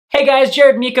Hey guys,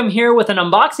 Mecham here with an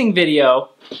unboxing video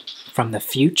from the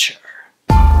future.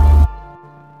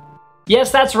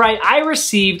 Yes, that's right, I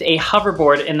received a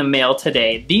hoverboard in the mail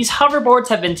today. These hoverboards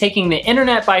have been taking the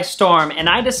internet by storm, and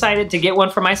I decided to get one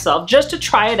for myself just to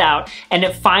try it out, and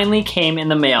it finally came in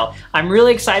the mail. I'm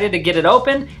really excited to get it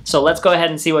open, so let's go ahead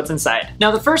and see what's inside.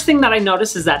 Now, the first thing that I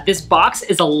noticed is that this box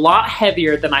is a lot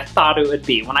heavier than I thought it would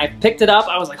be. When I picked it up,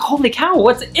 I was like, holy cow,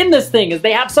 what's in this thing? Is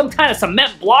they have some kind of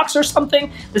cement blocks or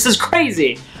something? This is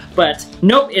crazy. But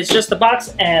nope, it's just the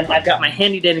box, and I've got my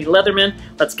handy dandy Leatherman.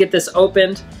 Let's get this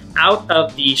opened out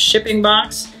of the shipping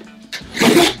box.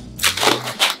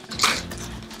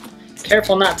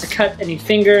 Careful not to cut any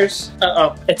fingers.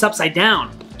 Uh-oh, it's upside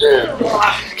down.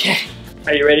 Okay,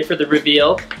 are you ready for the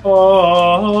reveal? Oh.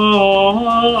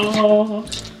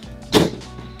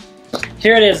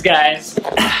 Here it is, guys.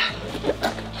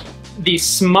 The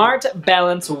Smart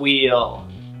Balance Wheel.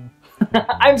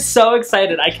 I'm so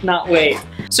excited, I cannot wait.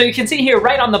 So you can see here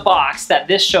right on the box that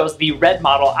this shows the red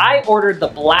model. I ordered the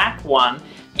black one,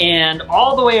 and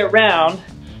all the way around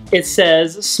it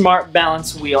says Smart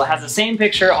Balance Wheel. It has the same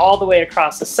picture all the way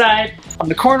across the side. On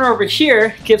the corner over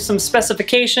here gives some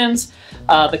specifications,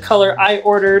 the color I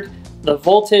ordered, the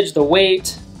voltage, the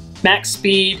weight, max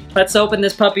speed. Let's open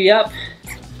this puppy up.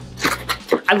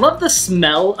 I love the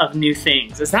smell of new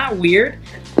things. Is that weird?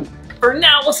 For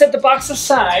now, we'll set the box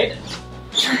aside.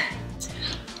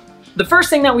 The first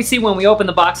thing that we see when we open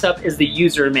the box up is the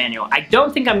user manual. I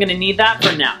don't think I'm gonna need that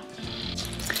for now.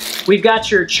 We've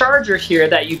got your charger here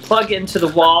that you plug into the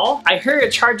wall. I hear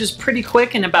it charges pretty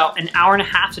quick in about an hour and a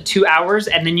half to 2 hours,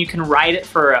 and then you can ride it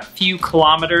for a few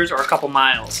kilometers or a couple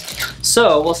miles.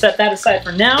 So we'll set that aside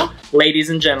for now.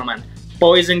 Ladies and gentlemen,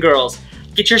 boys and girls,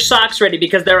 get your socks ready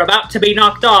because they're about to be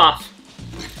knocked off.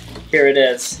 Here it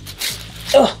is.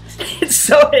 Oh,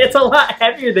 it's a lot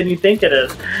heavier than you think it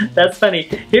is. That's funny.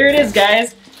 Here it is,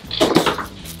 guys.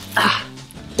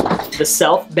 The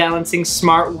self-balancing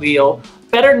smart wheel,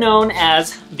 better known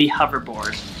as the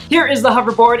hoverboard. Here is the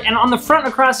hoverboard, and on the front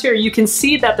across here, you can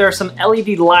see that there are some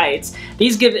LED lights.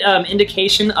 These give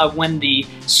indication of when the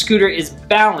scooter is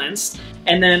balanced.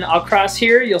 And then across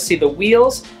here, you'll see the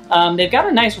wheels. They've got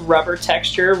a nice rubber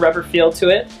texture, rubber feel to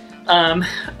it.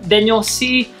 Then you'll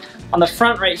see on the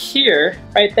front right here,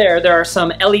 right there are some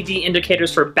LED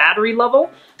indicators for battery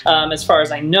level, as far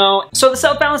as I know. So the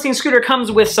self-balancing scooter comes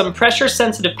with some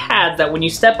pressure-sensitive pads that when you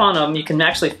step on them, you can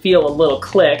actually feel a little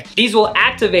click. These will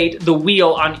activate the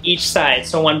wheel on each side.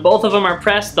 So when both of them are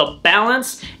pressed, they'll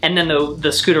balance, and then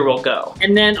the scooter will go.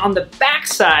 And then on the back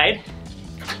side,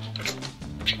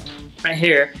 right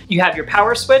here, you have your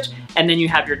power switch, and then you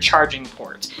have your charging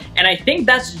port. And I think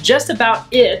that's just about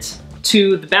it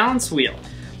to the balance wheel.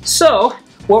 So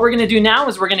what we're gonna do now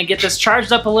is we're gonna get this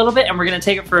charged up a little bit, and we're gonna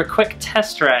take it for a quick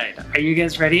test ride. Are you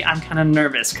guys ready? I'm kind of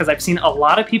nervous because I've seen a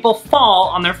lot of people fall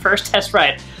on their first test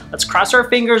ride. Let's cross our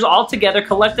fingers all together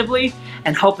collectively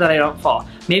and hope that I don't fall.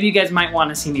 Maybe you guys might want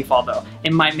to see me fall though.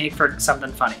 It might make for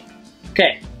something funny.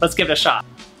 Okay, let's give it a shot.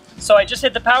 So I just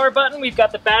hit the power button. We've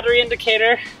got the battery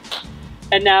indicator.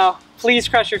 And now please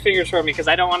cross your fingers for me because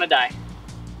I don't want to die.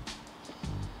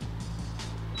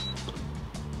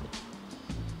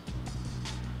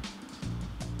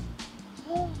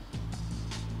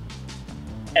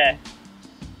 Okay.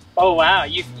 Oh wow,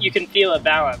 you can feel it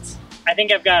balance. I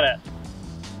think I've got it.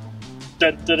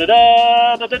 Da, da, da,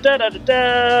 da, da, da, da, da,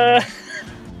 da.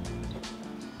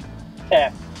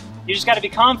 Okay, you just gotta be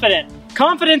confident.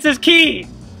 Confidence is key!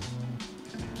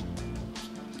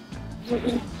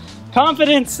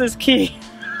 Confidence is key.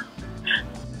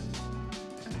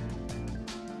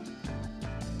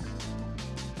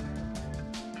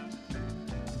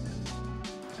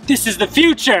 This is the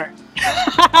future!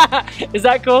 Is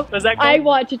that cool? Is that cool? I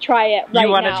want to try it right now. You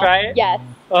want to try it? Yes.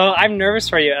 Oh, I'm nervous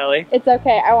for you, Ellie. It's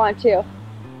okay, I want to.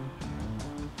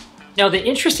 Now, the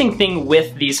interesting thing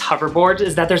with these hoverboards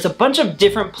is that there's a bunch of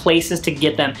different places to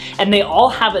get them, and they all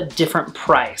have a different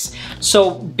price.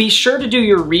 So be sure to do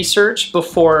your research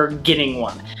before getting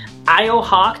one.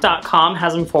 IOHawk.com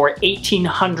has them for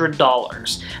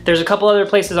 $1,800. There's a couple other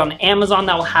places on Amazon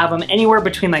that will have them anywhere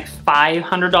between like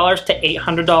 $500 to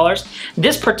 $800.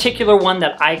 This particular one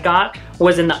that I got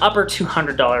was in the upper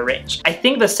 $200 range. I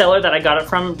think the seller that I got it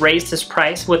from raised his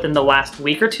price within the last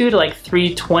week or two to like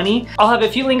 $320. I'll have a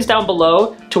few links down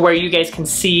below to where you guys can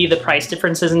see the price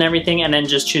differences and everything, and then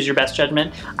just choose your best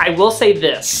judgment. I will say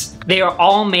this, they are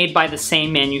all made by the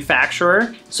same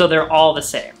manufacturer, so they're all the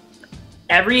same.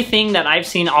 Everything that I've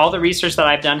seen, all the research that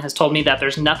I've done has told me that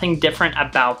there's nothing different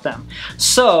about them.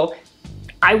 So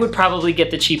I would probably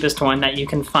get the cheapest one that you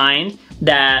can find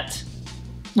that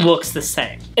looks the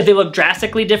same. If they look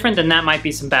drastically different, then that might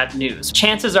be some bad news.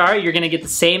 Chances are you're gonna get the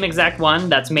same exact one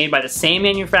that's made by the same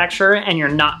manufacturer and you're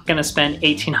not gonna spend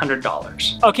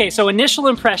 $1,800. Okay, so initial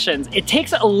impressions. It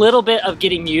takes a little bit of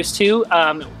getting used to.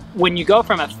 When you go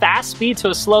from a fast speed to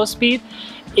a slow speed,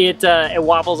 it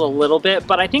wobbles a little bit,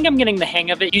 but I think I'm getting the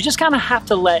hang of it. You just kind of have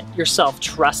to let yourself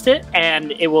trust it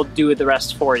and it will do the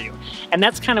rest for you. And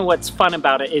that's kind of what's fun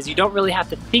about it, is you don't really have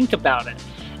to think about it.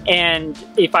 And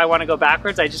if I want to go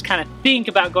backwards, I just kind of think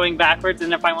about going backwards,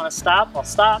 and if I want to stop, I'll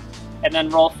stop and then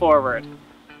roll forward.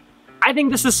 I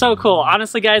think this is so cool.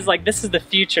 Honestly, guys, like, this is the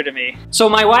future to me. So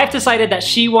my wife decided that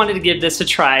she wanted to give this a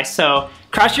try, so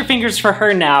cross your fingers for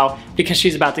her now because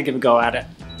she's about to give a go at it.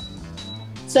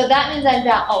 So that means I'm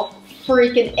down. Oh,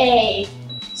 freaking A.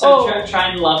 So try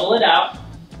and level it out.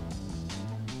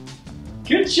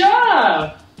 Good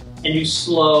job! And do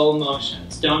slow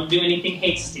motions. Don't do anything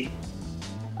hasty.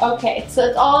 Okay, so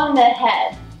it's all in the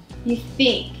head. You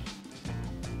think.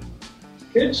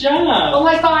 Good job! Oh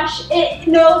my gosh, it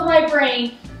knows my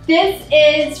brain. This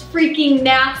is freaking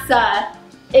NASA.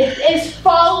 It is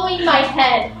following my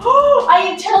head. I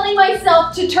am telling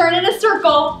myself to turn in a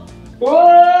circle.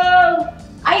 Whoa!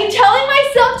 I am telling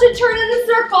myself to turn in a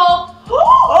circle.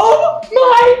 Oh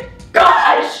my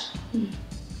gosh!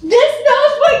 This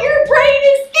knows what your brain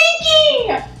is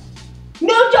thinking!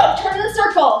 No, don't turn in a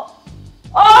circle.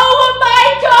 Oh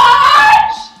my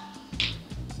gosh!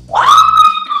 Oh my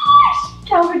gosh!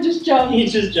 Calvin just jumped. He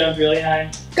just jumped really high.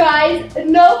 Guys,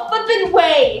 no flipping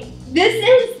way. This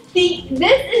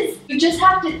is, you just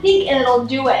have to think and it'll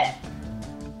do it.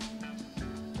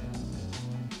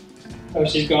 Oh,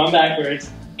 she's going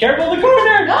backwards. Careful the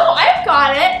corner! No, I've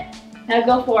got it. Now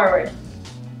go forward.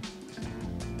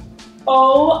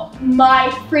 Oh my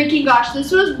freaking gosh,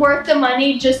 this was worth the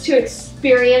money just to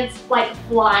experience like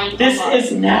flying. This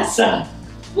is NASA.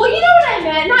 Well, you know what I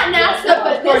meant, not NASA, Yeah,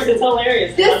 but of course, it's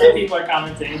hilarious. This Lots of people are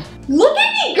commenting. Look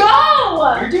at me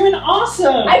go! You're doing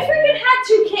awesome. I freaking had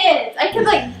 2 kids. I could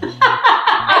like,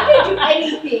 I could do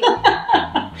anything.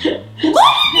 Look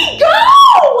at me go!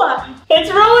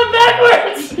 It's rolling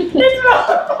backwards. It's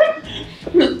rolling backwards.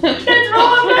 It's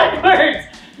rolling backwards.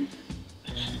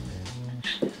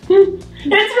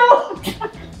 It's rolling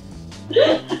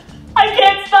backwards. I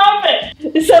can't stop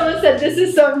it. Someone said this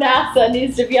is so NASA,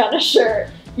 needs to be on a shirt.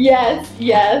 Yes,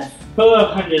 yes. Oh,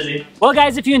 I'm dizzy. Well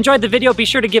guys, if you enjoyed the video, be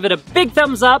sure to give it a big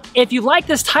thumbs up. If you like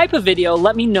this type of video,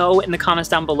 let me know in the comments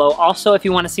down below. Also, if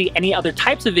you want to see any other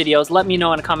types of videos, let me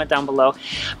know in a comment down below.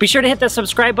 Be sure to hit that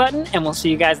subscribe button and we'll see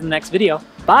you guys in the next video.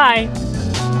 Bye.